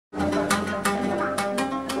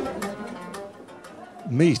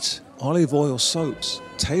Meat, olive oil soaps,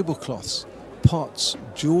 tablecloths, pots,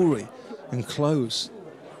 jewelry, and clothes.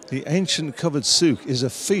 The ancient covered souk is a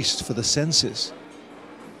feast for the senses.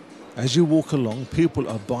 As you walk along, people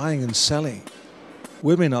are buying and selling.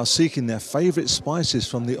 Women are seeking their favorite spices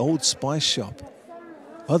from the old spice shop.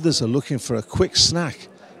 Others are looking for a quick snack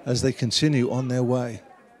as they continue on their way.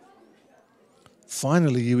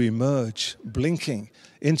 Finally, you emerge, blinking,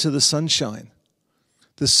 into the sunshine.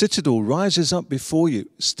 The citadel rises up before you,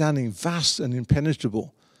 standing vast and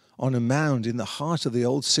impenetrable on a mound in the heart of the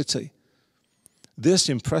old city. This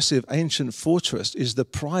impressive ancient fortress is the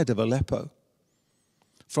pride of Aleppo.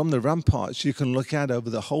 From the ramparts, you can look out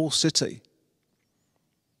over the whole city.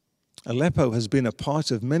 Aleppo has been a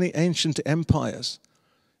part of many ancient empires,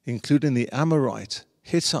 including the Amorite,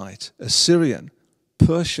 Hittite, Assyrian,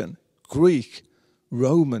 Persian, Greek,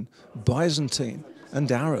 Roman, Byzantine,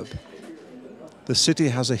 and Arab. The city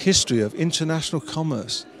has a history of international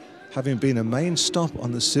commerce, having been a main stop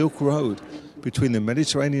on the Silk Road between the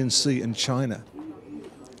Mediterranean Sea and China.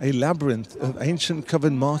 A labyrinth of ancient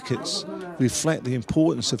covered markets reflect the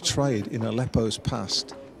importance of trade in Aleppo's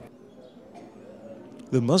past.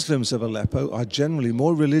 The Muslims of Aleppo are generally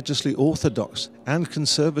more religiously orthodox and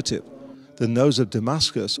conservative than those of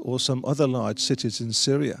Damascus or some other large cities in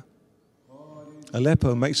Syria.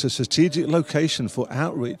 Aleppo makes a strategic location for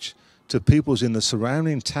outreach to peoples in the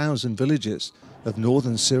surrounding towns and villages of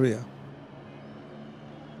northern Syria.